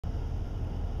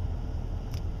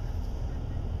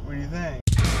What do you think?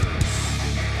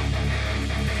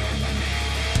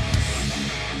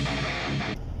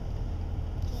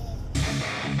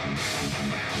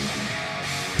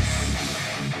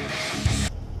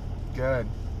 Good.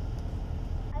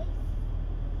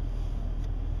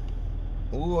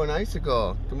 Ooh, an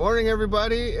icicle. Good morning,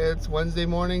 everybody. It's Wednesday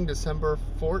morning, December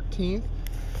 14th,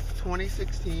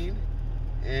 2016.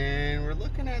 And we're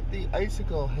looking at the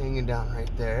icicle hanging down right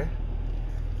there.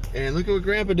 And look at what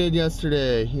Grandpa did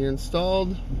yesterday. He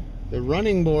installed the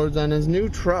running boards on his new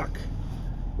truck.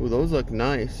 Ooh, those look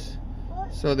nice.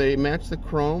 So they match the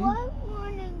chrome. What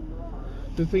running board?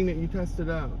 The thing that you tested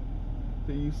out,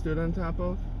 that you stood on top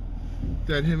of,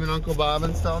 that him and Uncle Bob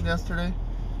installed yesterday.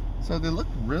 So they look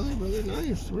really, really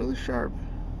nice, really sharp.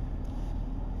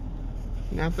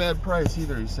 Not bad price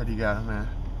either, he said he got them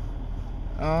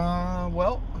at.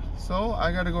 Well, so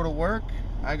I gotta go to work.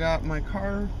 I got my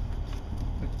car,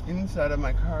 the inside of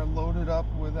my car loaded up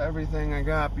with everything I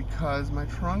got because my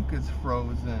trunk is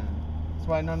frozen. That's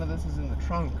why none of this is in the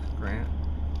trunk, Grant.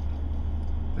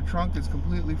 The trunk is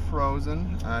completely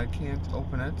frozen. I can't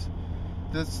open it.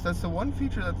 That's the one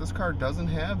feature that this car doesn't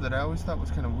have that I always thought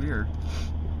was kind of weird.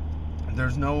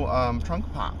 There's no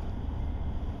trunk pop.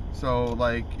 So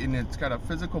like, and it's got a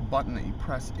physical button that you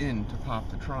press in to pop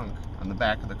the trunk on the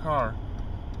back of the car,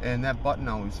 and that button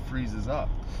always freezes up.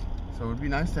 So it would be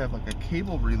nice to have like a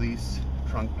cable release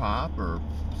trunk pop or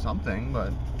something,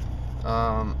 but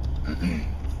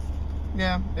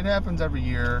yeah, it happens every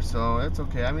year, so it's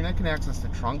okay. I mean, I can access the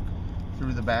trunk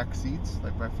through the back seats,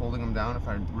 like by folding them down if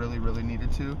I really, really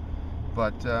needed to,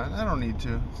 but I don't need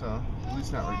to, so at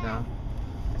least not right now.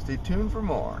 Stay tuned for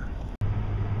more.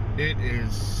 It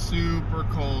is super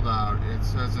cold out. It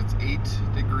says it's 8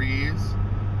 degrees,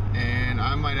 and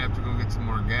I might have to go get some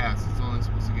more gas. It's only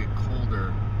supposed to get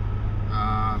colder.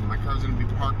 My car's gonna be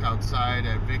parked outside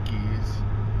at Vicky's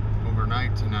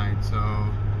overnight tonight, so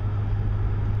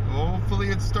hopefully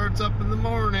it starts up in the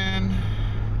morning.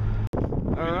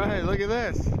 All right, look at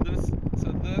this.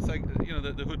 So this, like, you know,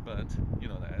 the hood burnt. You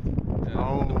know that.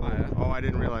 Oh, I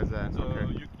didn't realize that. So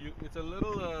Okay. it's a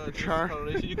little char.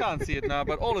 discoloration. You can't see it now,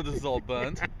 but all of this is all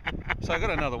burnt. So I got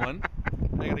another one.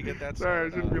 I gotta get that. Sorry, I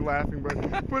shouldn't be laughing,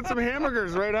 but put some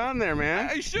hamburgers right on there, man.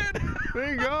 I should. There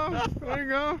you go. There you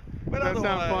go. But that's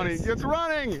not funny. otherwise- It's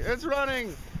running. It's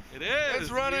running. It is. It's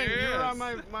running. Yes. You're on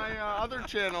my other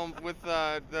channel with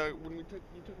when you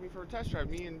took me for a test drive.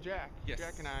 Me and Jack. Yes.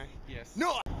 Jack and I. Yes.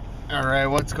 No. All right,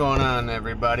 what's going on,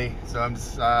 everybody? So I'm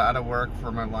just out of work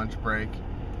for my lunch break,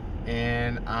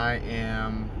 and I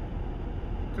am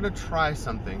gonna try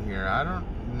something here. I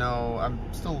don't know. I'm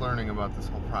still learning about this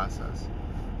whole process.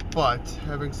 But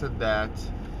having said that,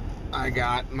 I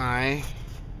got my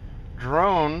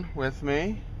drone with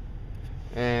me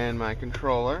and my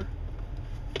controller,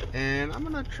 and I'm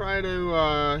gonna try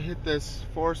to hit this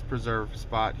forest preserve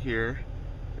spot here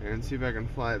and see if I can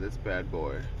fly this bad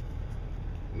boy.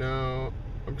 Now,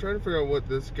 I'm trying to figure out what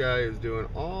this guy is doing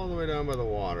all the way down by the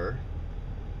water.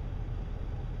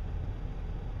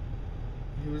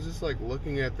 He was just like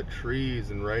looking at the trees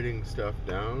and writing stuff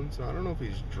down, so I don't know if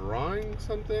he's drawing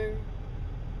something.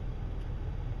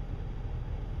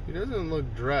 He doesn't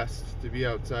look dressed to be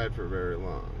outside for very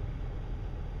long,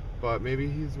 but maybe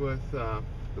he's with the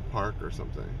park or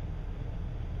something.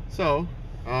 So,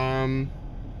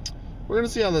 we're gonna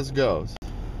see how this goes.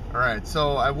 Alright,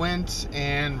 so I went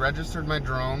and registered my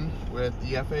drone with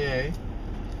the FAA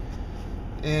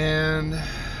and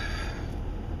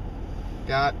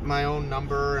got my own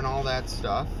number and all that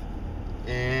stuff,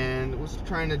 and was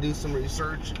trying to do some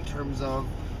research in terms of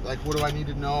like, what do I need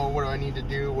to know, what do I need to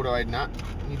do, what do I not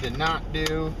need to not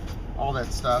do, all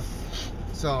that stuff.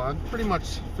 So I pretty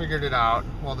much figured it out,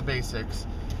 well, the basics.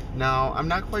 Now, I'm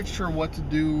not quite sure what to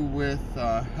do with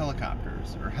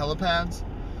helicopters or helipads.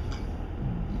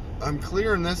 I'm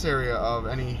clear in this area of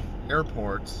any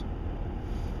airports,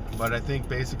 but I think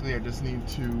basically I just need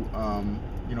to,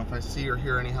 you know, if I see or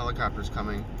hear any helicopters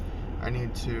coming, I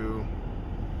need to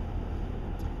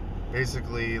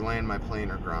basically land my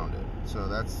plane or ground it. So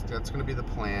that's going to be the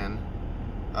plan.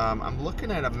 I'm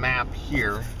looking at a map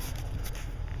here,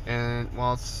 and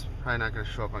well, it's probably not going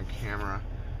to show up on camera,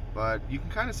 but you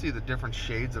can kind of see the different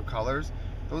shades of colors.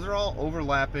 Those are all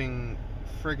overlapping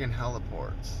friggin'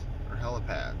 heliports or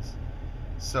helipads.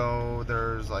 So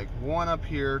there's like one up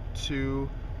here, 2,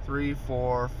 3,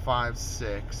 4, 5,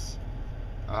 6.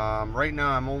 Right now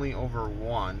I'm only over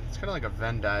one. It's kind of like a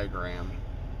Venn diagram.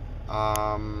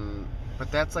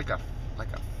 But that's like a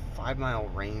 5-mile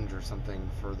range or something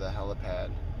for the helipad.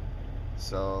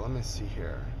 So let me see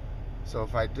here. So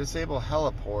if I disable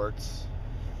heliports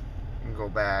and go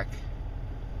back,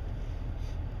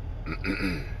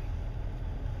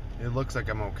 it looks like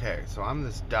I'm okay. So I'm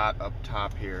this dot up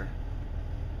top here.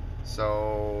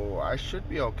 So I should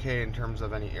be okay in terms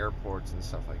of any airports and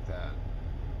stuff like that.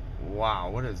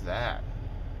 Wow, what is that?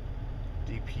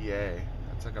 DPA.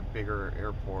 That's like a bigger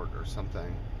airport or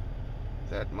something.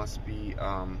 That must be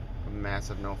a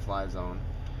massive no-fly zone.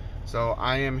 So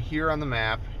I am here on the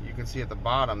map. You can see at the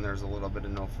bottom there's a little bit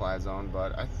of no-fly zone,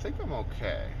 but I think I'm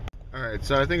okay. Alright,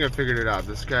 so I think I figured it out.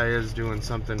 This guy is doing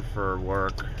something for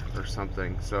work or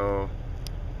something. So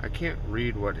I can't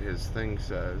read what his thing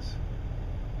says.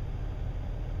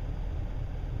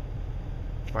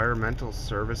 Environmental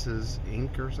Services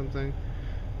Inc. or something.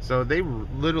 So they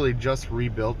literally just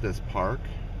rebuilt this park.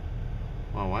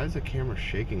 Wow, why is the camera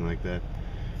shaking like that?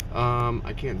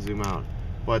 I can't zoom out.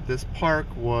 But this park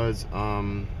was,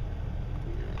 I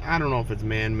don't know if it's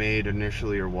man-made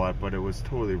initially or what, but it was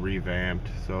totally revamped.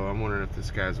 So I'm wondering if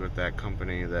this guy's with that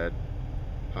company that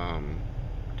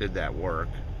did that work.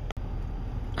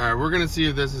 Alright, we're gonna see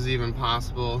if this is even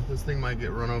possible. This thing might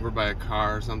get run over by a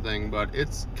car or something, but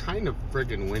it's kind of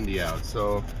friggin' windy out,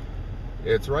 so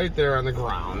it's right there on the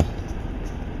ground.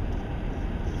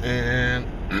 And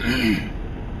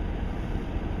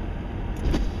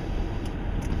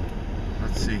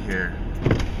let's see here.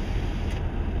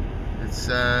 It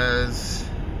says,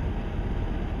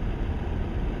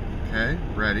 okay,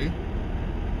 ready.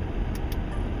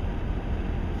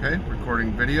 Okay,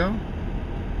 recording video.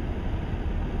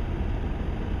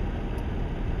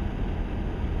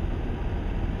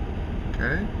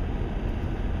 Okay,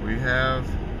 we have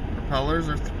propellers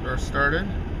are started,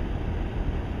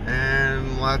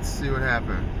 and let's see what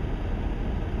happened.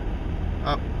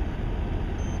 Up.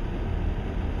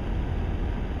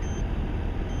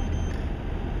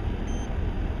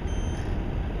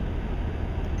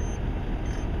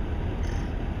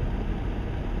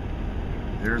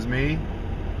 There's me.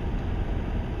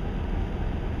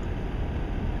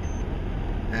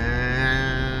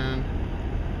 And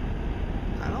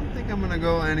I don't think I'm gonna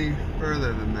go any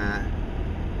further than that.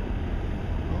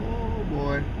 Oh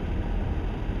boy.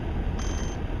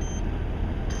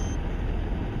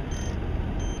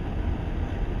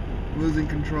 Losing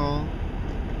control.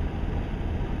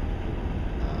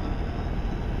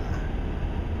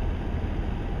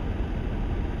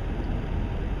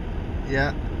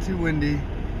 Yeah, too windy.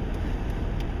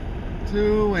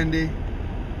 Too windy.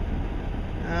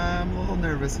 I'm a little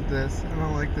nervous at this. I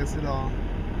don't like this at all.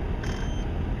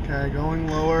 Okay, going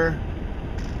lower.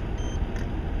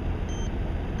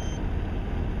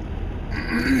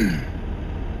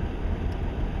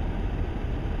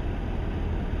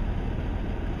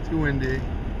 Too windy.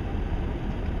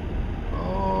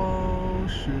 Oh,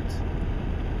 shoot.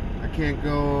 I can't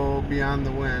go beyond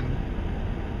the wind.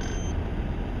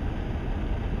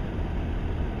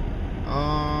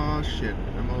 Oh, shit.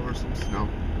 I'm over some snow.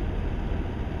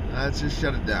 Let's just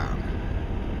shut it down.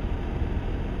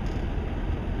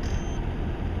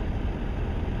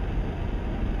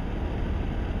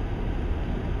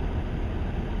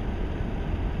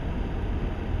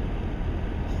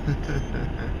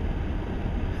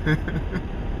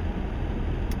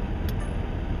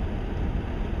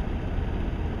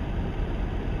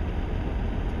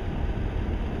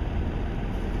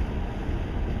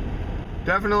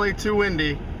 Definitely too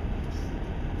windy.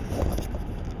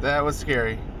 That was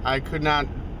scary. I could not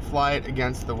fly it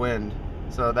against the wind,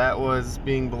 so that was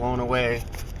being blown away,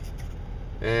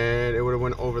 and it would have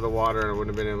went over the water and I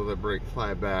wouldn't have been able to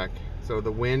fly it back. So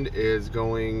the wind is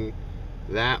going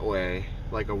that way,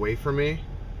 like away from me.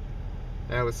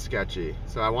 That was sketchy.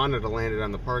 So I wanted to land it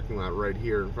on the parking lot right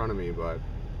here in front of me, but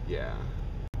yeah.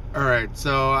 Alright,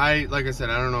 so like I said,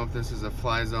 I don't know if this is a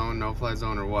fly zone, no fly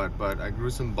zone or what, but I grew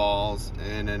some balls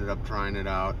and ended up trying it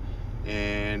out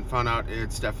and found out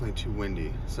it's definitely too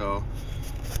windy. So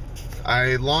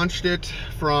I launched it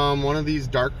from one of these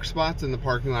dark spots in the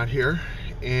parking lot here,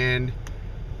 and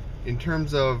in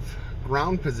terms of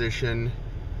ground position,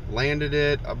 landed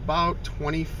it about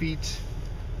 20 feet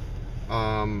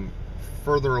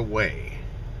further away.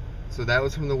 So that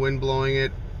was from the wind blowing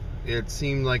it. It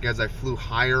seemed like as I flew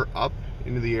higher up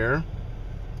into the air,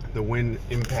 the wind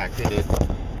impacted it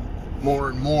more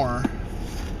and more,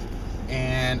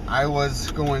 and I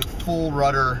was going full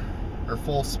rudder or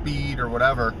full speed or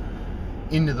whatever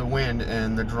into the wind,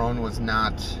 and the drone was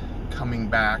not coming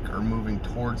back or moving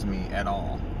towards me at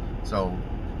all. So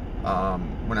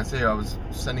when I say I was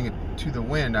sending it to the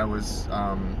wind, I was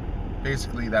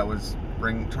basically that was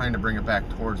trying to bring it back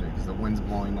towards me because the wind's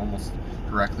blowing almost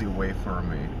directly away from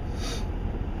me.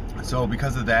 So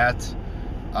because of that,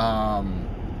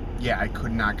 yeah, I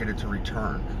could not get it to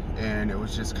return, and it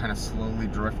was just kind of slowly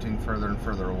drifting further and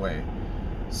further away.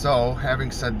 So,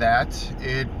 having said that,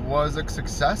 it was a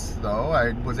success, though.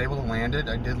 I was able to land it.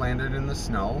 I did land it in the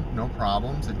snow, no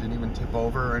problems. It didn't even tip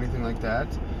over or anything like that.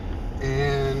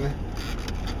 And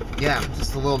yeah, I'm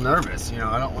just a little nervous. You know,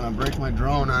 I don't want to break my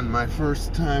drone on my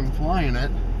first time flying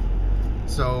it.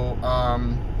 So,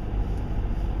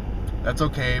 that's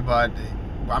okay, but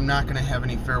I'm not going to have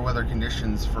any fair weather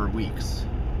conditions for weeks.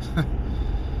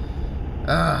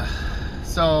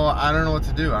 So I don't know what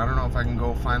to do. I don't know if I can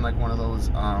go find like one of those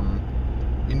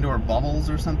indoor bubbles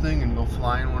or something and go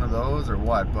fly in one of those or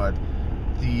what, but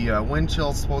the wind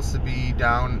chill is supposed to be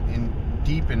down in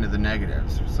deep into the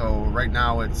negatives. So right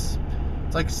now it's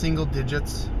like single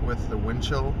digits with the wind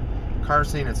chill. Car's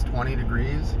saying it's 20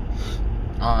 degrees.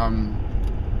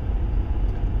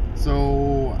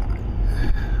 So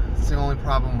it's the only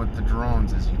problem with the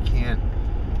drones is you can't,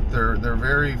 they're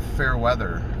very fair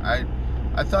weather.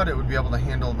 I thought it would be able to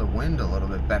handle the wind a little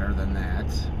bit better than that,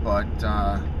 but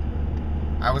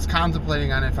I was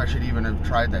contemplating on if I should even have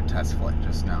tried that test flight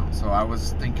just now. So I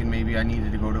was thinking maybe I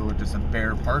needed to go to just a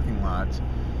bare parking lot.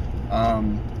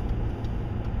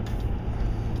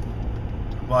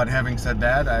 But having said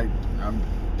that,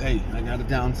 hey, I got it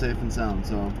down safe and sound,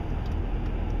 so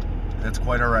that's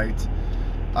quite all right.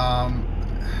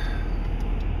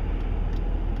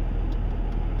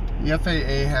 The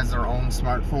FAA has their own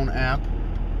smartphone app.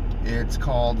 It's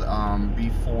called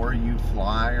Before You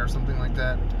Fly or something like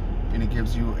that, and it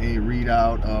gives you a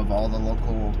readout of all the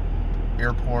local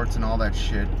airports and all that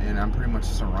shit, and I'm pretty much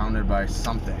surrounded by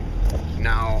something.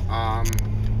 Now,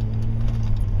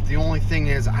 the only thing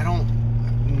is I don't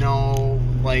know,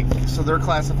 like, so they're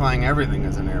classifying everything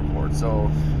as an airport,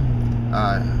 so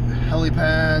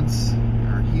helipads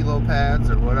or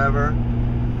helopads or whatever.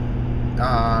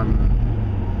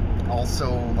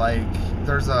 Also, like,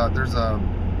 there's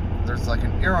like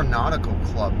an aeronautical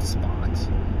club spot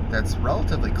that's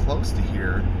relatively close to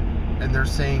here, and they're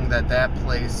saying that that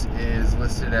place is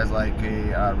listed as like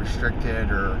a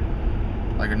restricted or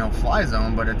like a no-fly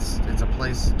zone, but it's a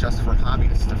place just for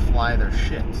hobbyists to fly their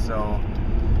shit. So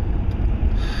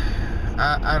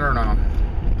I don't know.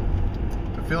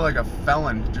 I feel like a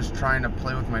felon just trying to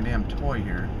play with my damn toy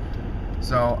here.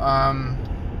 So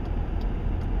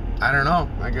I don't know.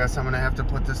 I guess I'm gonna have to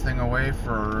put this thing away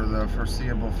for the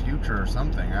foreseeable future or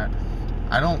something.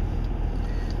 I don't.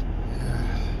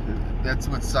 That's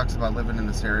what sucks about living in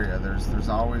this area. There's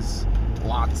always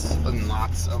lots and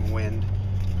lots of wind.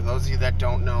 For those of you that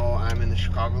don't know, I'm in the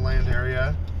Chicagoland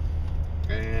area,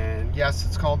 and yes,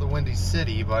 it's called the Windy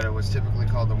City, but it was typically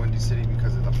called the Windy City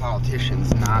because of the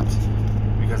politicians, not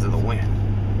because of the wind.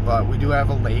 But we do have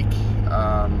a lake,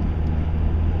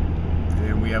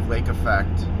 and we have lake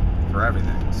effect for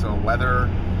everything. So weather,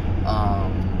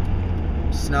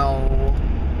 snow,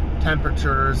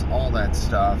 temperatures, all that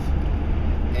stuff.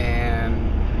 And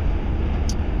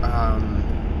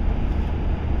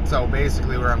so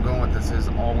basically where I'm going with this is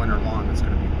all winter long it's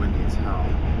going to be windy as hell.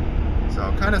 So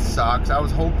it kind of sucks. I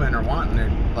was hoping or wanting to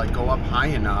like go up high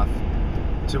enough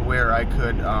to where I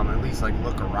could at least like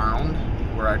look around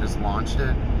where I just launched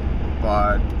it.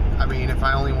 But I mean, if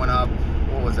I only went up,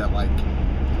 what was that, like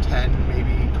 10,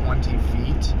 maybe 20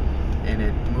 feet, and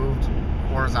it moved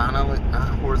horizontally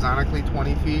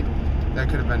 20 feet, that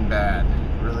could have been bad.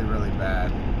 Really, really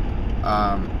bad.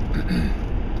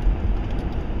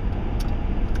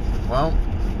 Well,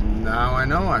 now I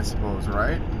know, I suppose,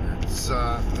 right?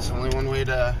 There's only one way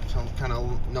to kind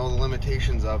of know the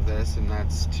limitations of this, and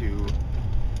that's to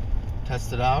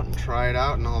test it out and try it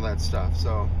out and all that stuff.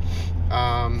 So,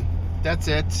 that's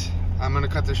it. I'm gonna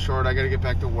cut this short. I gotta get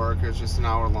back to work. It's just an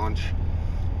hour lunch,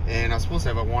 and I was supposed to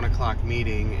have a 1 o'clock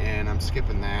meeting, and I'm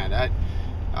skipping that.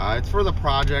 It's for the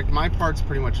project. My part's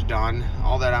pretty much done.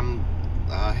 All that I'm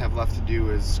have left to do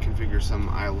is configure some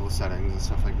ILO settings and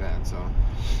stuff like that. So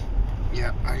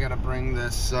yeah, I gotta bring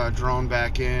this drone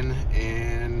back in,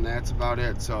 and that's about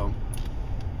it. So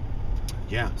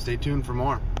yeah, stay tuned for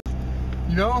more.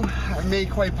 You know, I may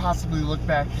quite possibly look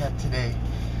back at today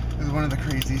as one of the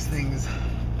craziest things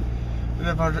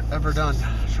that I've ever done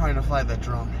trying to fly that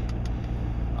drone.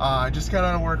 I just got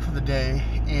out of work for the day,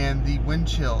 and the wind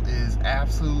chill is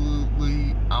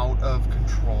absolutely out of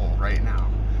control right now.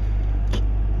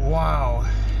 Wow.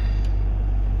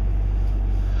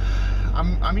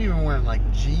 I'm even wearing like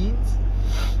jeans.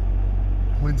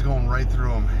 Wind's going right through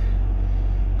them.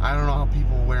 I don't know how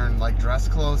people wearing like dress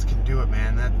clothes can do it,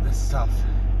 man. This stuff.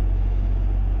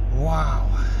 Wow.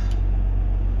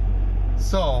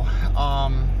 So,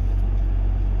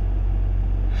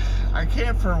 I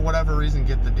can't for whatever reason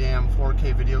get the damn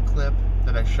 4K video clip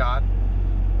that I shot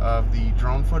of the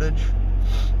drone footage.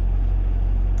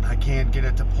 I can't get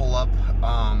it to pull up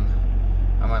on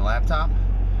my laptop.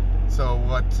 So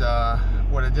what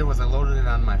I did was I loaded it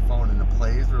on my phone, and it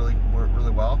plays really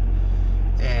well.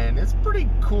 And it's a pretty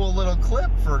cool little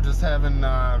clip for just having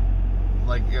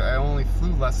like I only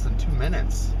flew less than 2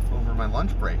 minutes over my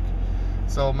lunch break.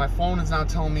 So my phone is now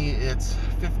telling me it's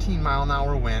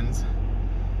 15-mile-an-hour winds.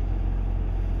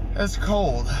 That's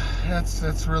cold.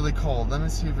 That's really cold. Let me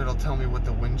see if it'll tell me what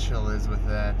the wind chill is with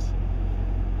that.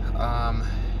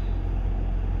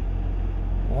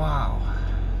 Wow.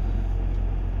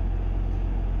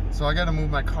 So I got to move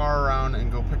my car around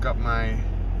and go pick up my.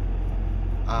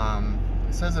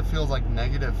 It says it feels like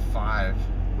 -5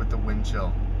 with the wind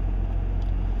chill.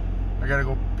 I gotta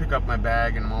go pick up my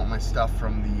bag and all my stuff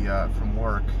from the from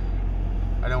work.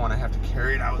 I don't want to have to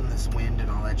carry it out in this wind and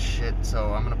all that shit,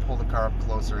 so I'm gonna pull the car up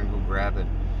closer and go grab it.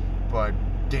 But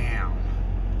damn.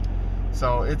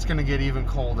 So it's gonna get even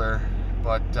colder,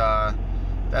 but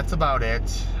that's about it.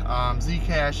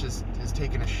 Zcash is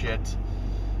taking a shit.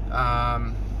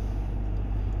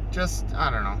 Just, I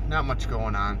don't know, not much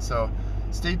going on, so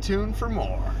stay tuned for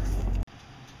more.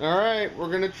 Alright,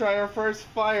 we're gonna try our first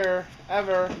fire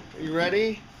ever. Are you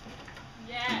ready?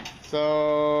 Yeah.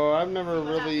 So, I've never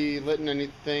really lit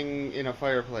anything in a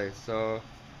fireplace, so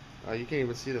you can't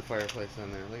even see the fireplace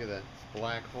on there. Look at that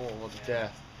black hole of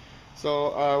death.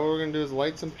 So, what we're gonna do is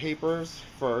light some papers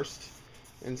first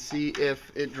and see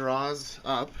if it draws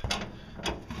up.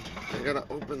 I gotta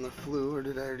open the flue, or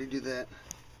did I already do that?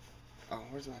 Oh,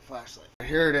 where's my flashlight?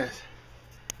 Here it is.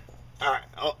 Alright,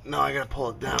 oh, now I gotta pull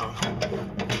it down.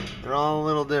 They're all a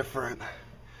little different.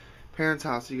 Parents'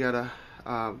 house, you gotta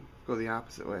go the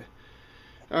opposite way.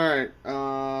 Alright,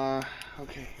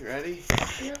 okay, you ready?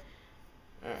 Yep.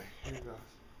 Alright, here it goes.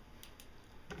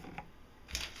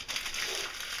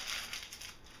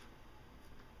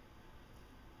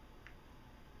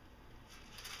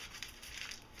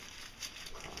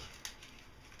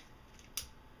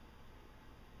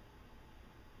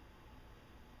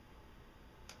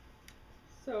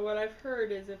 So what I've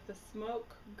heard is if the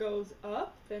smoke goes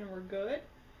up, then we're good.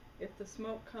 If the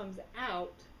smoke comes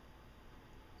out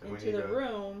into the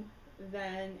room,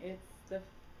 then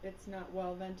it's not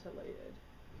well ventilated.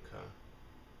 Okay.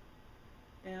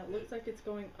 And it looks like it's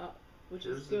going up, which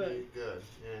Yours is good. Would be good,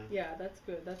 yeah. Yeah, that's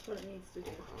good. That's what it needs to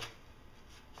do.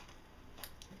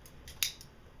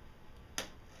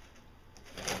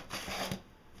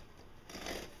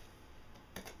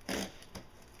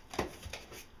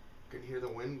 You can hear the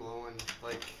wind blowing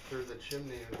like through the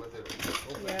chimney with it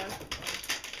open. Yeah.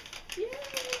 Yay!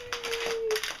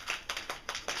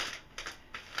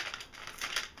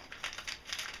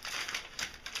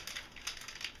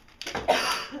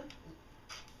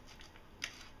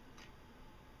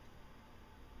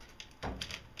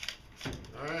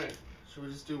 Alright, should we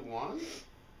just do one?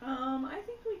 I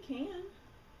think we can.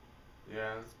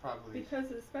 Yeah, that's probably...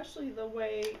 Because especially the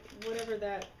way, whatever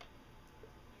that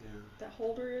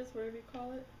holder is, whatever you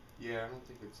call it. Yeah, I don't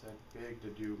think it's that big to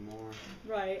do more.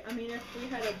 Right. I mean, if we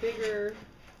had a bigger,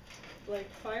 like,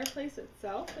 fireplace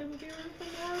itself, there would be room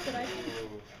for more, but I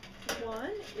think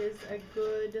one is a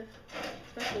good,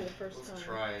 especially the first time. Let's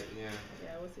try it, yeah.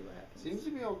 Yeah, we'll see what happens. Seems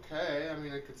to be okay. I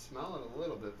mean, I could smell it a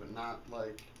little bit, but not,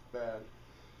 like, bad.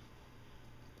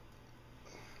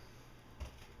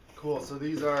 Cool, so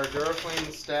these are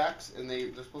Duraflame stacks, and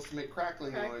they're supposed to make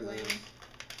crackling noises.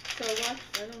 So watch,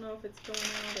 I don't know if it's going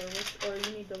out or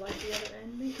you need to light the other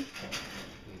end maybe.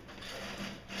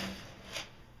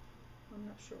 I'm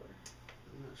not sure.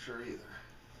 I'm not sure either.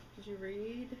 Did you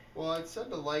read? Well, it said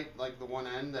to light like the one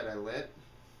end that I lit,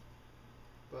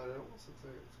 but it almost looks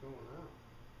like it's going out.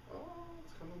 Oh,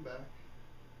 it's coming back.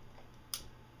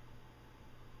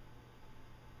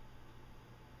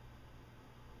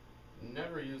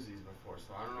 Never used these before,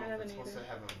 so I don't know if it's supposed to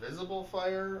have a visible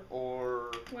fire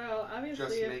or obviously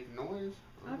just make noise.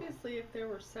 Obviously, if there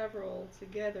were several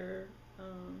together,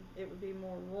 it would be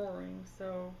more roaring.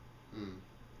 So.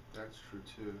 That's true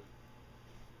too.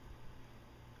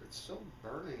 It's still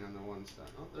burning on the one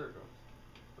side. Oh, there it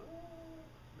goes.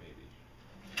 Maybe.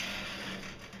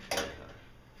 Okay.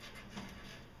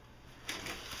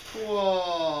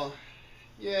 Whoa!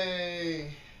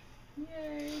 Yay!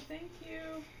 Yay! Thank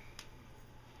you.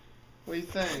 What do you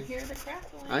think? I hear the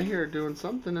crackling. I hear it doing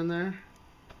something in there.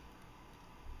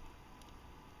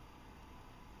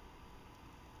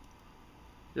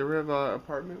 You ever have an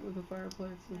apartment with a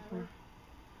fireplace before?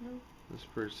 No. That's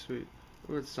pretty sweet.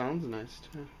 Oh, it sounds nice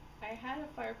too. I had a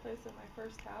fireplace at my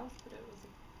first house, but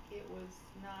it was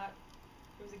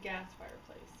It was a gas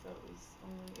fireplace, so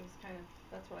it was kind of,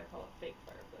 that's what I call a fake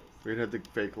fireplace. We had the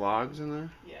fake logs in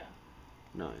there? Yeah.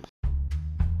 Nice.